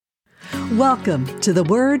Welcome to the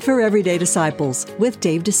Word for Everyday Disciples with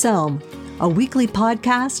Dave DeSelm, a weekly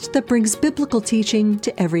podcast that brings biblical teaching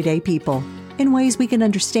to everyday people in ways we can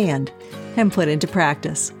understand and put into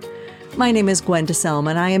practice. My name is Gwen DeSelm,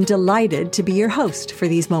 and I am delighted to be your host for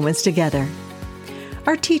these moments together.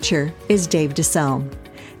 Our teacher is Dave DeSelm.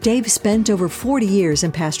 Dave spent over 40 years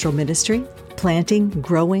in pastoral ministry, planting,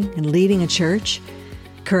 growing, and leading a church.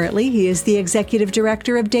 Currently, he is the executive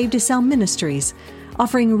director of Dave DeSelm Ministries,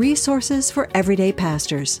 offering resources for everyday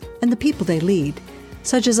pastors and the people they lead,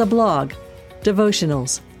 such as a blog,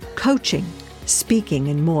 devotionals, coaching, speaking,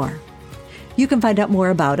 and more. You can find out more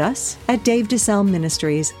about us at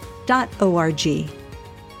davedeselmministries.org.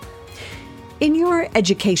 In your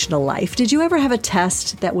educational life, did you ever have a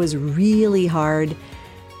test that was really hard?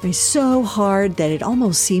 I mean, so hard that it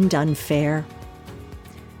almost seemed unfair?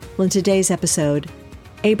 Well, in today's episode,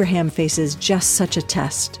 Abraham faces just such a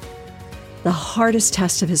test. The hardest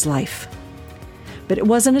test of his life. But it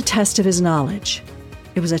wasn't a test of his knowledge.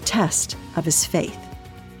 It was a test of his faith.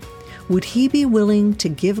 Would he be willing to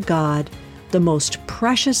give God the most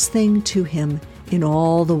precious thing to him in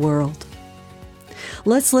all the world?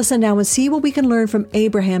 Let's listen now and see what we can learn from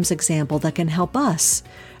Abraham's example that can help us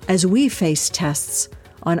as we face tests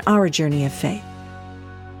on our journey of faith.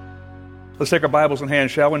 Let's take our Bibles in hand,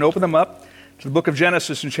 shall we, and open them up to the book of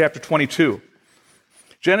Genesis in chapter 22.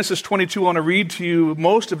 Genesis 22, I want to read to you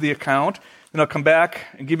most of the account, then I'll come back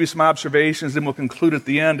and give you some observations, then we'll conclude at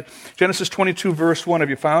the end. Genesis 22, verse 1, have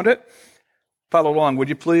you found it? Follow along, would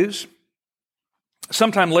you please?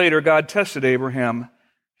 Sometime later, God tested Abraham.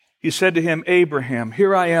 He said to him, "Abraham."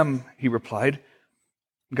 "Here I am," he replied.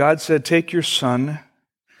 God said, "Take your son,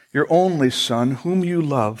 your only son, whom you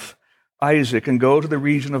love, Isaac, and go to the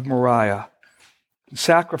region of Moriah, and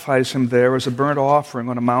sacrifice him there as a burnt offering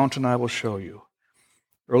on a mountain I will show you."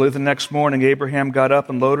 Early the next morning, Abraham got up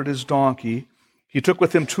and loaded his donkey. He took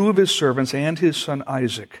with him 2 of his servants and his son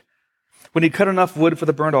Isaac. When he cut enough wood for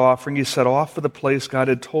the burnt offering, he set off for the place God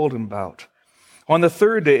had told him about. On the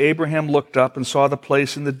 3rd day, Abraham looked up and saw the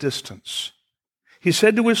place in the distance. He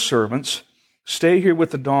said to his servants, "Stay here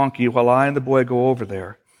with the donkey while I and the boy go over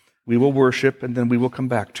there. We will worship, and then we will come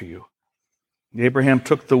back to you." Abraham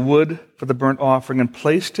took the wood for the burnt offering and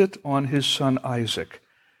placed it on his son Isaac.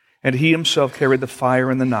 And he himself carried the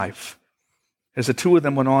fire and the knife. As the 2 of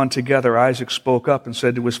them went on together, Isaac spoke up and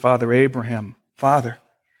said to his father Abraham, "Father."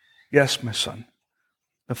 "Yes, my son."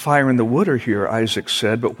 "The fire and the wood are here," Isaac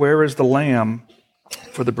said, "but where is the lamb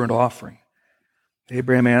for the burnt offering?"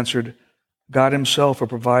 Abraham answered, "God himself will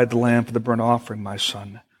provide the lamb for the burnt offering, my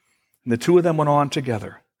son." And the 2 of them went on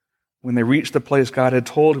together. When they reached the place God had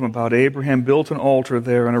told him about, Abraham built an altar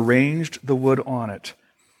there and arranged the wood on it.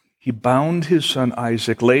 He bound his son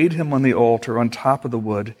Isaac, laid him on the altar on top of the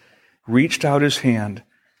wood, reached out his hand,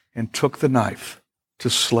 and took the knife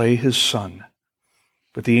to slay his son.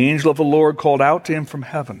 But the angel of the Lord called out to him from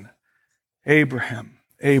heaven, "Abraham,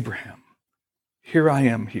 Abraham." "Here I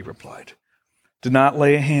am," he replied. "Do not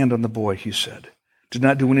lay a hand on the boy," he said. "Do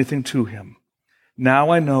not do anything to him.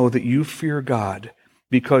 Now I know that you fear God,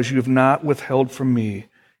 because you have not withheld from me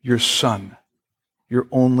your son, your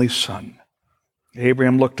only son."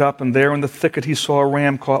 Abraham looked up, and there in the thicket he saw a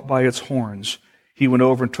ram caught by its horns. He went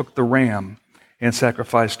over and took the ram and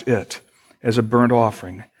sacrificed it as a burnt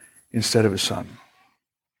offering instead of his son.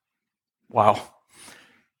 Wow.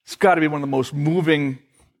 It's got to be one of the most moving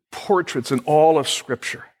portraits in all of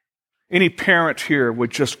Scripture. Any parent here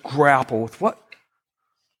would just grapple with what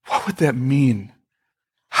would that mean?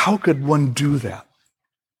 How could one do that?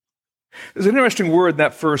 There's an interesting word in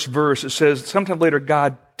that first verse. It says, sometime later,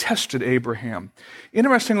 God tested Abraham.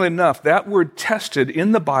 Interestingly enough, that word tested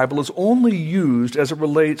in the Bible is only used as it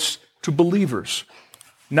relates to believers,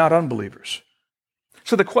 not unbelievers.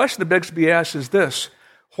 So the question that begs to be asked is this: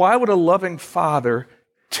 why would a loving father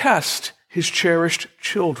test his cherished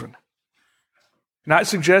children? And I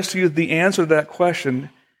suggest to you the answer to that question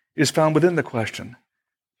is found within the question.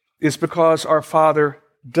 It's because our Father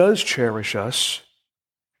does cherish us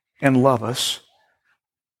and love us,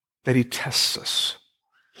 that he tests us.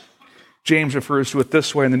 James refers to it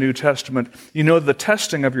this way in the New Testament: "You know the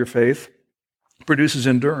testing of your faith produces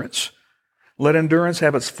endurance. Let endurance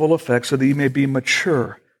have its full effect so that you may be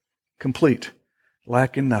mature, complete,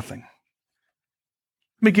 lacking nothing."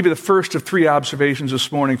 Let me give you the first of 3 observations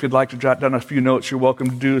this morning. If you'd like to jot down a few notes, you're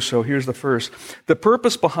welcome to do so. Here's the first. The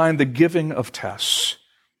purpose behind the giving of tests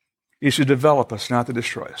is to develop us, not to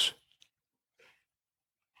destroy us.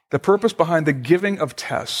 The purpose behind the giving of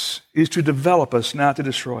tests is to develop us, not to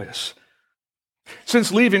destroy us.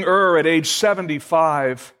 Since leaving Ur at age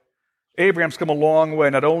 75, Abraham's come a long way,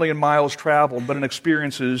 not only in miles traveled, but in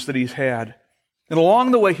experiences that he's had. And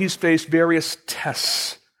along the way, he's faced various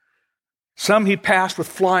tests. Some he passed with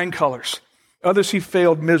flying colors. Others he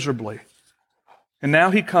failed miserably. And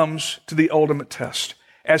now he comes to the ultimate test.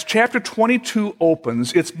 As chapter 22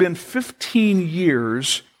 opens, it's been 15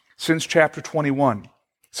 years since chapter 21,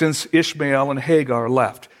 since Ishmael and Hagar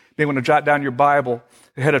left. You may want to jot down your Bible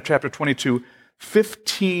ahead of chapter 22.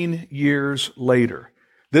 15 years later.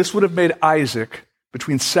 This would have made Isaac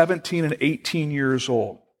between 17 and 18 years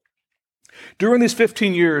old. During these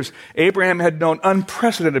 15 years, Abraham had known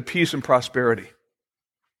unprecedented peace and prosperity,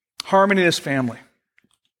 harmony in his family,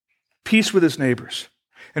 peace with his neighbors,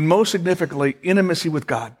 and most significantly, intimacy with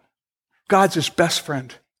God. God's his best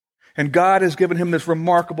friend, and God has given him this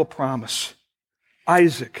remarkable promise.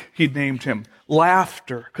 Isaac, he'd named him,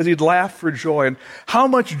 laughter, because he'd laughed for joy. And how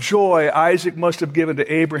much joy Isaac must have given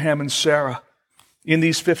to Abraham and Sarah in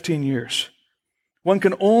these 15 years. One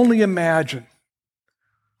can only imagine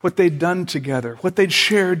what they'd done together, what they'd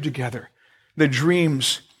shared together, the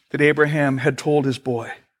dreams that Abraham had told his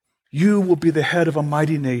boy. You will be the head of a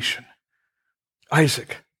mighty nation.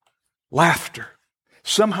 Isaac, laughter.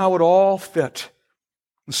 Somehow it all fit.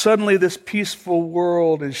 And suddenly this peaceful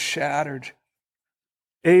world is shattered.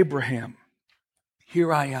 Abraham,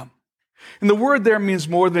 here I am. And the word there means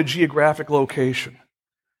more than a geographic location.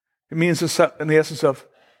 It means in the essence of,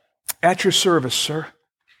 at your service, sir.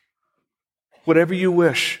 Whatever you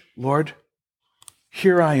wish, Lord,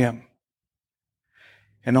 here I am.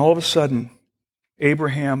 And all of a sudden,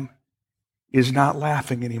 Abraham is not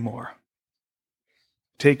laughing anymore.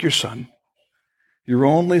 Take your son, your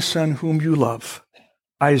only son whom you love,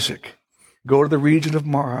 Isaac, go to the region of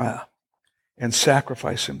Moriah and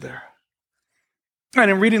sacrifice him there.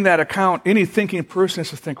 And in reading that account, any thinking person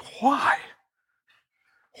has to think, why?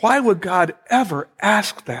 Why would God ever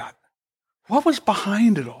ask that? What was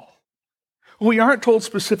behind it all? We aren't told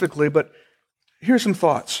specifically, but here's some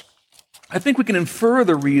thoughts. I think we can infer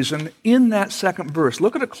the reason in that second verse.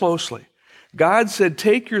 Look at it closely. God said,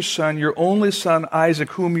 take your son, your only son,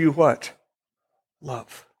 Isaac, whom you what?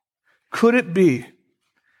 Love. Could it be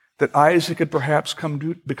that Isaac had perhaps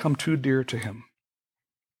become too dear to him?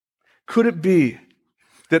 Could it be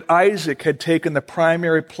that Isaac had taken the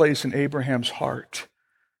primary place in Abraham's heart?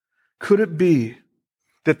 Could it be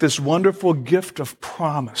that this wonderful gift of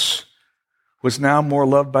promise was now more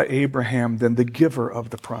loved by Abraham than the giver of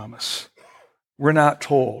the promise? We're not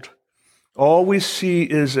told. All we see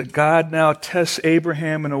is that God now tests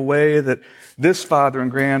Abraham in a way that this father and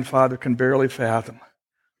grandfather can barely fathom.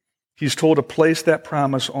 He's told to place that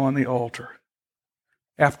promise on the altar.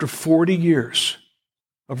 After 40 years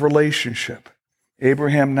of relationship,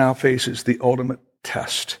 Abraham now faces the ultimate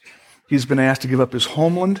test. He's been asked to give up his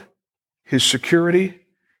homeland, his security,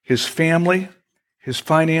 his family, his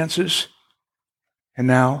finances, and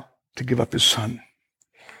now to give up his son.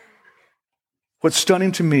 What's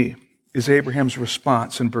stunning to me is Abraham's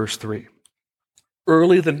response in verse 3.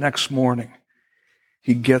 Early the next morning,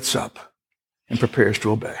 he gets up and prepares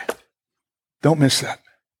to obey. Don't miss that.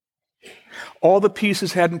 All the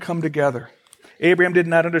pieces hadn't come together. Abraham did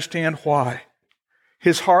not understand why.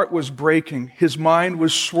 His heart was breaking. His mind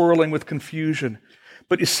was swirling with confusion.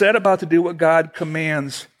 But he set about to do what God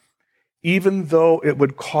commands, even though it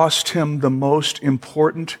would cost him the most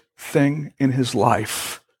important thing in his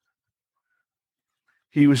life.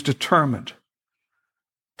 He was determined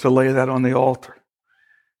to lay that on the altar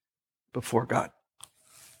before God.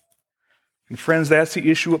 And friends, that's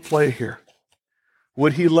the issue at play here.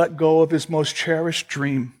 Would he let go of his most cherished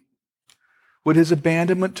dream? Would his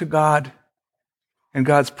abandonment to God and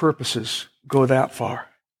God's purposes go that far?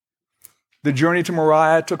 The journey to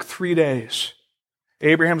Moriah took 3 days.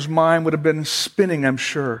 Abraham's mind would have been spinning, I'm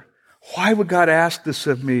sure. Why would God ask this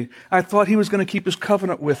of me? I thought he was going to keep his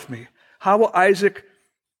covenant with me. How will Isaac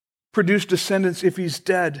produce descendants if he's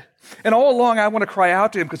dead? And all along, I want to cry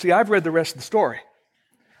out to him, because see, I've read the rest of the story.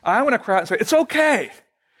 I want to cry out and say, it's okay.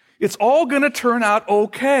 It's all going to turn out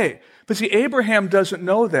okay. But see, Abraham doesn't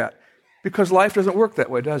know that, because life doesn't work that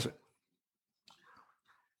way, does it?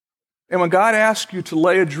 And when God asks you to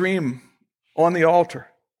lay a dream on the altar,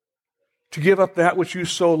 to give up that which you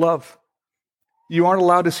so love, you aren't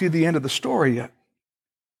allowed to see the end of the story yet.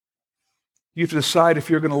 You have to decide if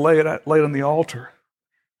you're going to lay it on the altar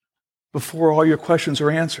before all your questions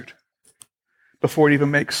are answered, before it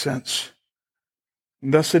even makes sense.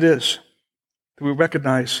 And thus it is that we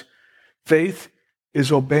recognize faith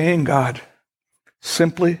is obeying God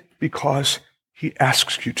simply because he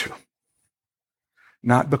asks you to,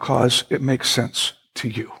 not because it makes sense to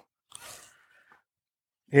you.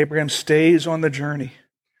 Abraham stays on the journey.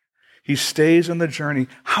 He stays in the journey.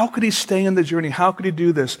 How could he stay in the journey? How could he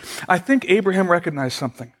do this? I think Abraham recognized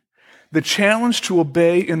something. The challenge to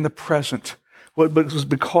obey in the present was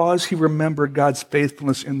because he remembered God's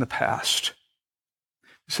faithfulness in the past.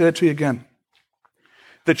 I'll say that to you again.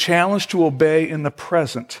 The challenge to obey in the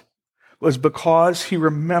present was because he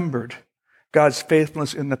remembered God's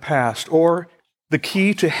faithfulness in the past. Or the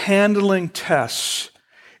key to handling tests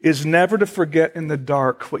is never to forget in the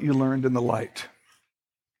dark what you learned in the light.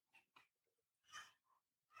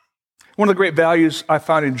 One of the great values I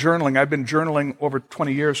found in journaling, I've been journaling over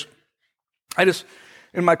 20 years.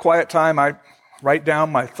 In my quiet time, I write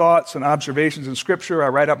down my thoughts and observations in Scripture. I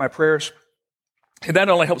write out my prayers. And that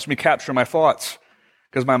not only helps me capture my thoughts,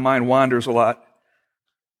 because my mind wanders a lot,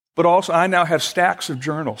 but also I now have stacks of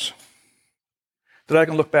journals that I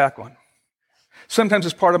can look back on. Sometimes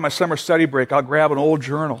as part of my summer study break, I'll grab an old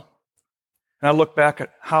journal and I look back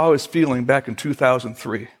at how I was feeling back in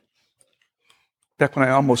 2003, back when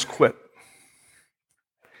I almost quit,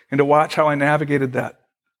 and to watch how I navigated that,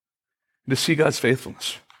 and to see God's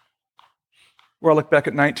faithfulness. Or I look back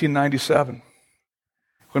at 1997,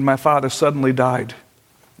 when my father suddenly died,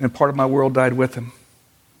 and part of my world died with him,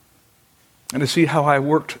 and to see how I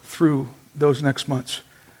worked through those next months.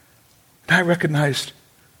 And I recognized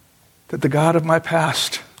that the God of my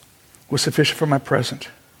past was sufficient for my present.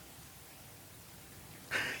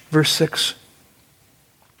 Verse 6,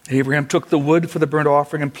 Abraham took the wood for the burnt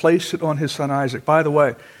offering and placed it on his son Isaac. By the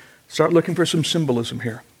way, start looking for some symbolism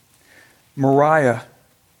here. Moriah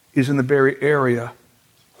is in the very area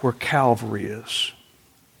where Calvary is.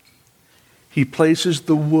 He places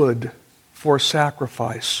the wood for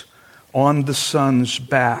sacrifice on the son's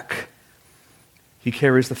back. He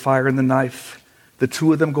carries the fire and the knife. The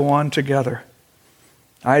two of them go on together.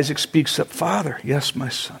 Isaac speaks up, "Father," "Yes, my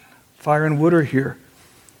son. Fire and wood are here.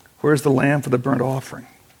 Where's the lamb for the burnt offering?"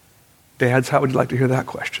 Dads, how would you like to hear that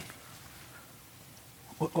question?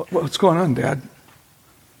 What's going on, Dad?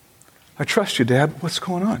 I trust you, Dad. What's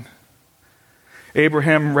going on?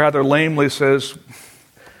 Abraham rather lamely says,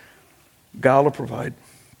 God will provide.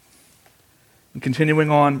 And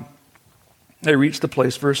continuing on, they reached the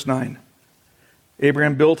place, verse 9.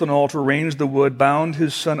 Abraham built an altar, arranged the wood, bound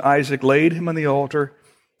his son Isaac, laid him on the altar,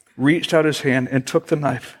 reached out his hand, and took the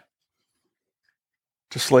knife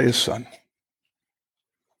to slay his son.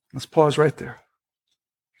 Let's pause right there.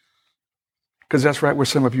 Because that's right where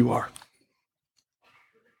some of you are.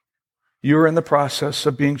 You're in the process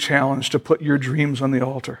of being challenged to put your dreams on the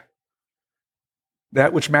altar.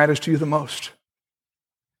 That which matters to you the most.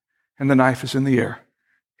 And the knife is in the air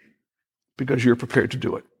because you're prepared to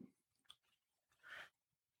do it.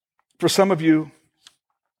 For some of you,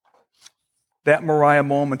 that Moriah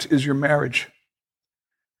moment is your marriage.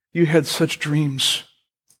 You had such dreams,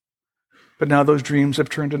 but now those dreams have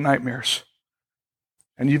turned to nightmares.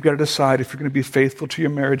 And you've got to decide if you're going to be faithful to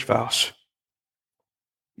your marriage vows,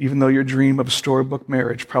 even though your dream of a storybook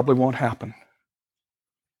marriage probably won't happen.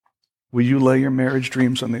 Will you lay your marriage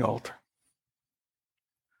dreams on the altar?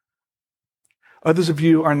 Others of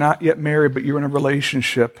you are not yet married, but you're in a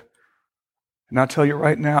relationship. And I'll tell you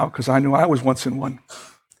right now, because I knew I was once in one,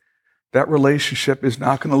 that relationship is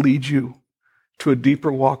not going to lead you to a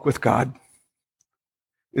deeper walk with God.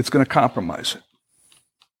 It's going to compromise it.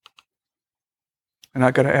 And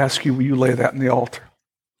I've got to ask you, will you lay that on the altar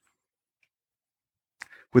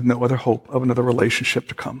with no other hope of another relationship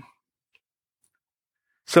to come?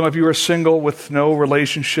 Some of you are single with no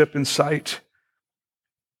relationship in sight.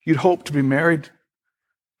 You'd hope to be married.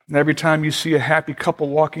 And every time you see a happy couple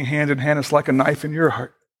walking hand in hand, it's like a knife in your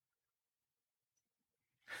heart.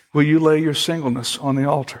 Will you lay your singleness on the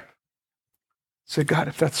altar? Say, God,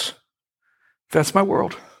 if that's my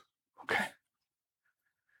world, okay.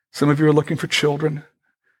 Some of you are looking for children, and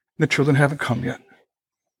the children haven't come yet.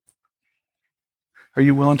 Are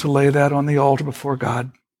you willing to lay that on the altar before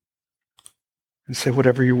God and say,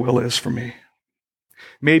 whatever your will is for me?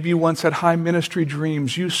 Maybe you once had high ministry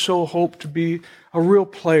dreams. You so hoped to be a real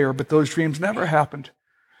player, but those dreams never happened.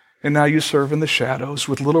 And now you serve in the shadows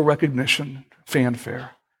with little recognition,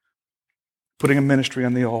 fanfare, putting a ministry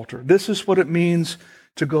on the altar. This is what it means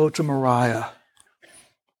to go to Moriah,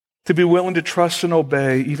 to be willing to trust and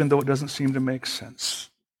obey, even though it doesn't seem to make sense.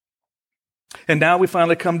 And now we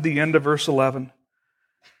finally come to the end of verse 11.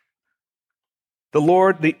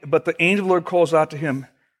 But the angel of the Lord calls out to him,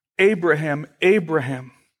 Abraham,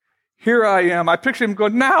 Abraham, here I am. I picture him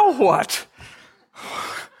going, now what?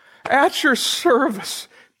 At your service,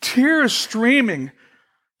 tears streaming.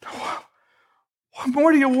 What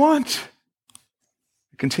more do you want?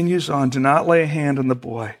 It continues on, do not lay a hand on the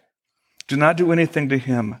boy. Do not do anything to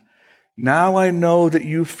him. Now I know that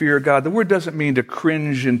you fear God. The word doesn't mean to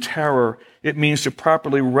cringe in terror. It means to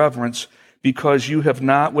properly reverence, because you have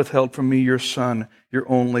not withheld from me your son, your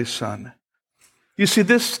only son. You see,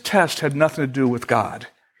 this test had nothing to do with God.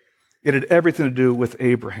 It had everything to do with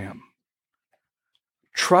Abraham.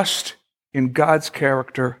 Trust in God's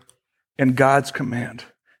character and God's command.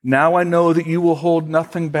 Now I know that you will hold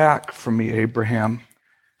nothing back from me, Abraham,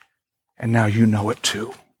 and now you know it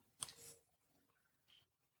too.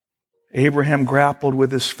 Abraham grappled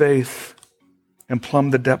with his faith and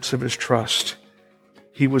plumbed the depths of his trust.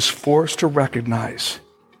 He was forced to recognize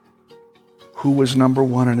who was number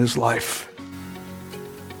one in his life.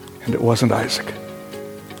 And it wasn't Isaac.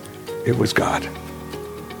 It was God.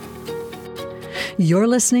 You're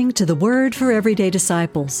listening to The Word for Everyday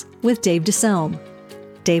Disciples with Dave DeSelm.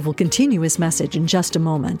 Dave will continue his message in just a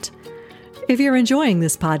moment. If you're enjoying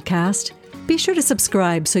this podcast, be sure to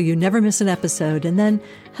subscribe so you never miss an episode, and then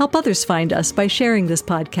help others find us by sharing this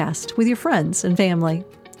podcast with your friends and family.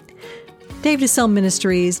 Dave DeSelm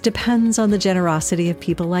Ministries depends on the generosity of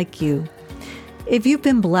people like you. If you've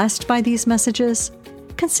been blessed by these messages,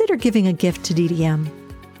 consider giving a gift to DDM.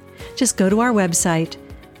 Just go to our website,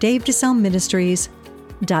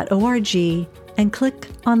 davedeselmministries.org, and click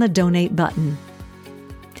on the Donate button.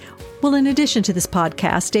 Well, in addition to this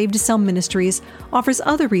podcast, Dave DeSelm Ministries offers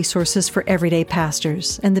other resources for everyday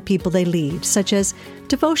pastors and the people they lead, such as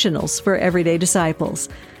devotionals for everyday disciples.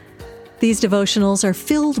 These devotionals are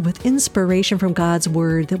filled with inspiration from God's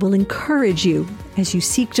Word that will encourage you as you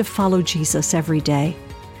seek to follow Jesus every day.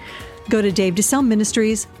 Go to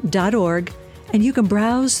davedeselmministries.org, and you can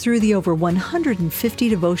browse through the over 150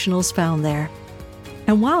 devotionals found there.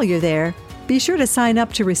 And while you're there, be sure to sign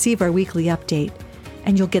up to receive our weekly update,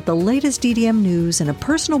 and you'll get the latest DDM news and a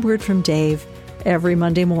personal word from Dave every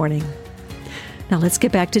Monday morning. Now let's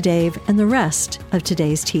get back to Dave and the rest of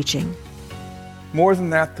today's teaching. More than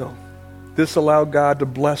that, though, this allowed God to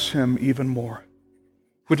bless him even more,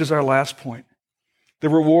 which is our last point. The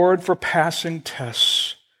reward for passing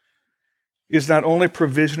tests is not only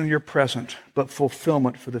provision in your present, but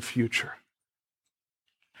fulfillment for the future.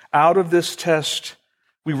 Out of this test,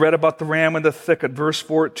 we read about the ram in the thicket, verse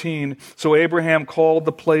 14. So Abraham called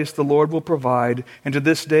the place the Lord will provide, and to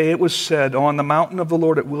this day it was said, on the mountain of the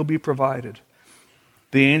Lord it will be provided.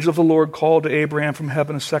 The angel of the Lord called to Abraham from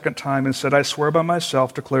heaven a second time and said, I swear by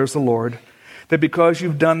myself, declares the Lord, that because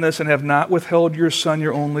you've done this and have not withheld your son,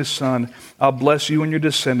 your only son, I'll bless you and your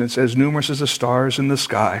descendants as numerous as the stars in the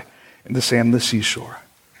sky and the sand of the seashore.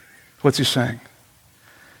 What's he saying?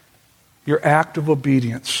 Your act of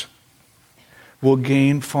obedience will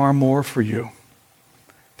gain far more for you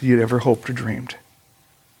than you'd ever hoped or dreamed.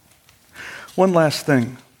 One last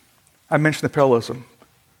thing. I mentioned the parallelism.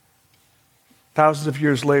 Thousands of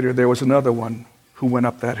years later, there was another one who went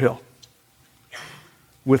up that hill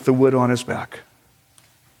with the wood on his back.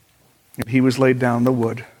 And he was laid down in the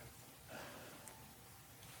wood,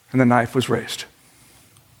 and the knife was raised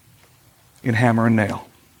in hammer and nail.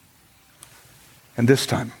 And this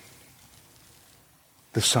time,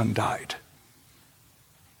 the son died.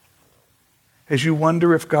 As you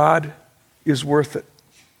wonder if God is worth it,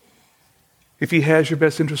 if he has your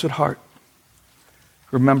best interest at heart,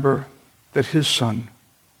 remember that his son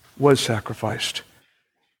was sacrificed.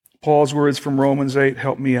 Paul's words from Romans 8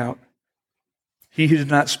 help me out. He who did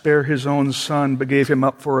not spare his own son, but gave him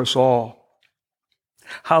up for us all,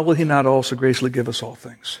 how will he not also graciously give us all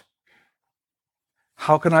things?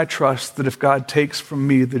 How can I trust that if God takes from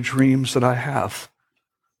me the dreams that I have,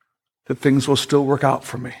 that things will still work out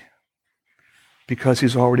for me? Because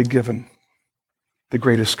he's already given the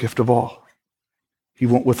greatest gift of all. He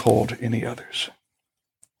won't withhold any others.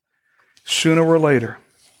 Sooner or later,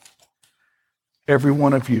 every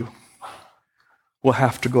one of you will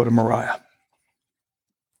have to go to Moriah.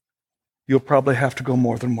 You'll probably have to go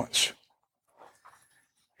more than once.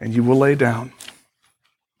 And you will lay down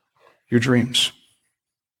your dreams,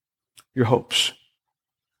 your hopes,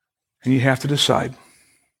 and you have to decide,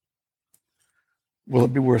 will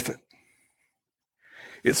it be worth it?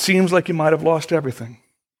 It seems like you might have lost everything,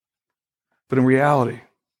 but in reality,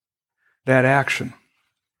 that action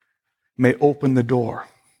may open the door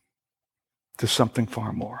to something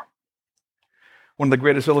far more. One of the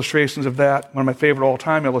greatest illustrations of that, one of my favorite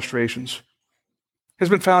all-time illustrations, has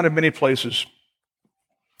been found in many places.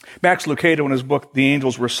 Max Lucado, in his book, The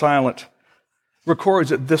Angels Were Silent,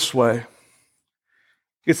 records it this way.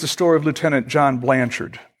 It's the story of Lieutenant John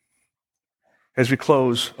Blanchard. As we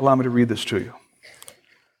close, allow me to read this to you.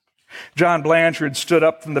 John Blanchard stood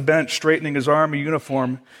up from the bench, straightening his army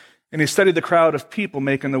uniform, and he studied the crowd of people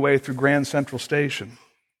making their way through Grand Central Station.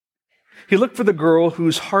 He looked for the girl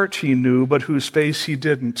whose heart he knew, but whose face he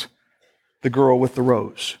didn't, the girl with the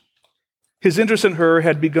rose. His interest in her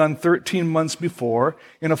had begun 13 months before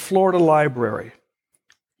in a Florida library.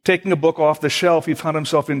 Taking a book off the shelf, he found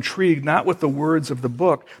himself intrigued not with the words of the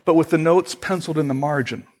book, but with the notes penciled in the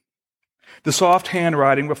margin. The soft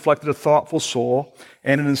handwriting reflected a thoughtful soul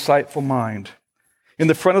and an insightful mind. In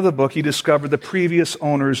the front of the book, he discovered the previous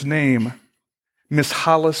owner's name, Miss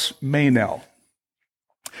Hollis Maynell.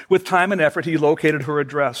 With time and effort, he located her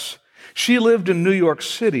address. She lived in New York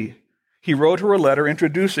City. He wrote her a letter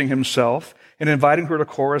introducing himself and inviting her to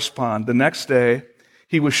correspond. The next day,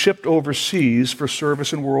 he was shipped overseas for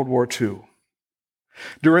service in World War II.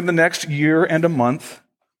 During the next year and a month,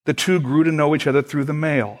 the two grew to know each other through the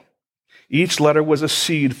mail. Each letter was a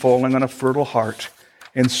seed falling on a fertile heart,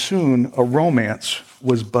 and soon a romance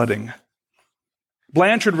was budding.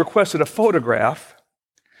 Blanchard requested a photograph,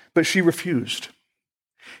 but she refused.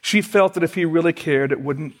 She felt that if he really cared, it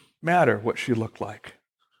wouldn't matter what she looked like.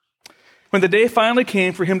 When the day finally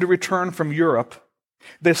came for him to return from Europe,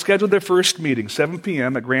 they scheduled their first meeting, 7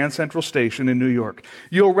 p.m. at Grand Central Station in New York.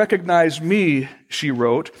 "You'll recognize me," she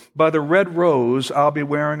wrote, "by the red rose I'll be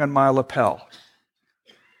wearing on my lapel."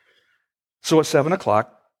 So at 7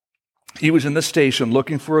 o'clock, he was in the station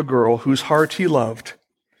looking for a girl whose heart he loved,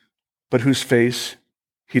 but whose face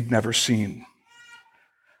he'd never seen.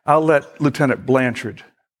 I'll let Lieutenant Blanchard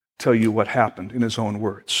tell you what happened in his own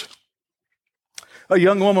words. "A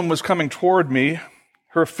young woman was coming toward me,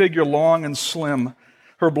 her figure long and slim.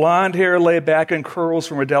 Her blonde hair lay back in curls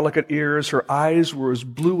from her delicate ears. Her eyes were as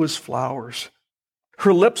blue as flowers.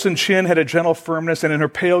 Her lips and chin had a gentle firmness, and in her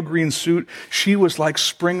pale green suit, she was like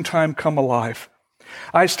springtime come alive.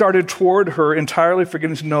 I started toward her, entirely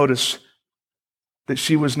forgetting to notice that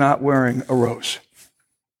she was not wearing a rose.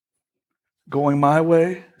 'Going my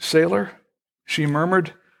way, sailor?' she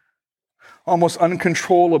murmured. Almost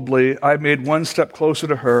uncontrollably, I made one step closer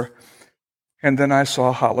to her, and then I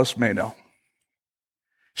saw Hollis Maynell.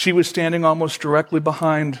 She was standing almost directly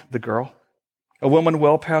behind the girl. A woman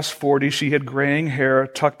well past 40, she had graying hair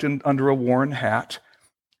tucked in under a worn hat.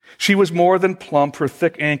 She was more than plump, her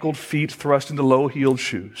thick-ankled feet thrust into low-heeled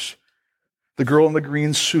shoes. The girl in the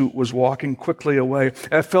green suit was walking quickly away.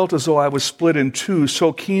 I felt as though I was split in two,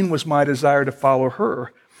 so keen was my desire to follow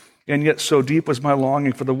her, and yet so deep was my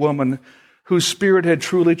longing for the woman whose spirit had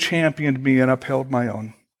truly championed me and upheld my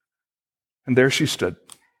own. And there she stood.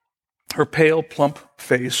 Her pale, plump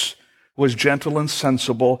face was gentle and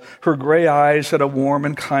sensible. Her gray eyes had a warm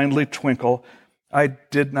and kindly twinkle. I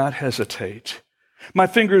did not hesitate. My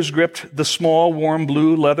fingers gripped the small, warm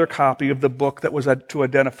blue leather copy of the book that was to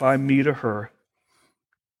identify me to her.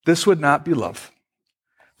 This would not be love,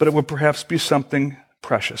 but it would perhaps be something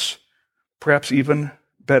precious, perhaps even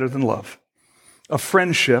better than love, a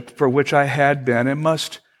friendship for which I had been and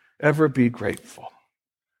must ever be grateful.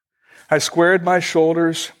 I squared my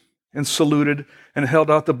shoulders and saluted and held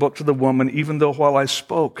out the book to the woman, even though while I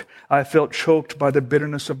spoke, I felt choked by the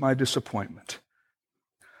bitterness of my disappointment.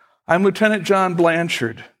 I'm Lieutenant John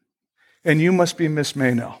Blanchard, and you must be Miss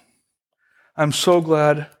Maynell. I'm so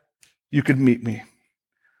glad you could meet me.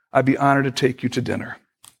 I'd be honored to take you to dinner.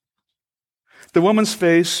 The woman's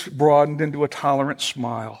face broadened into a tolerant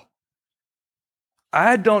smile.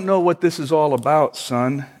 I don't know what this is all about,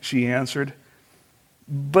 son, she answered.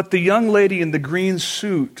 But the young lady in the green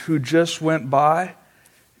suit who just went by,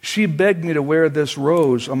 she begged me to wear this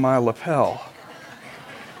rose on my lapel.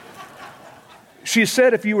 She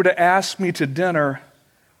said if you were to ask me to dinner,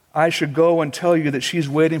 I should go and tell you that she's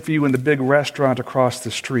waiting for you in the big restaurant across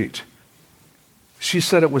the street. She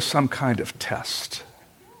said it was some kind of test.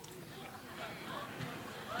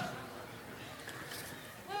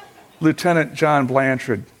 Lieutenant John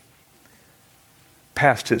Blanchard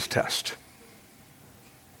passed his test.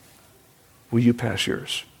 Will you pass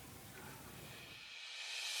yours?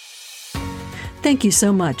 Thank you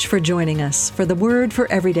so much for joining us for the Word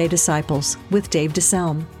for Everyday Disciples with Dave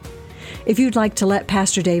DeSelm. If you'd like to let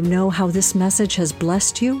Pastor Dave know how this message has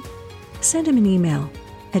blessed you, send him an email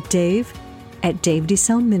at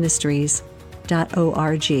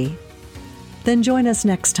dave@davedeselmministries.org. Then join us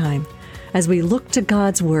next time as we look to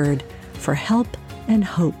God's Word for help and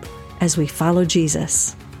hope as we follow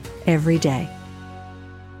Jesus every day.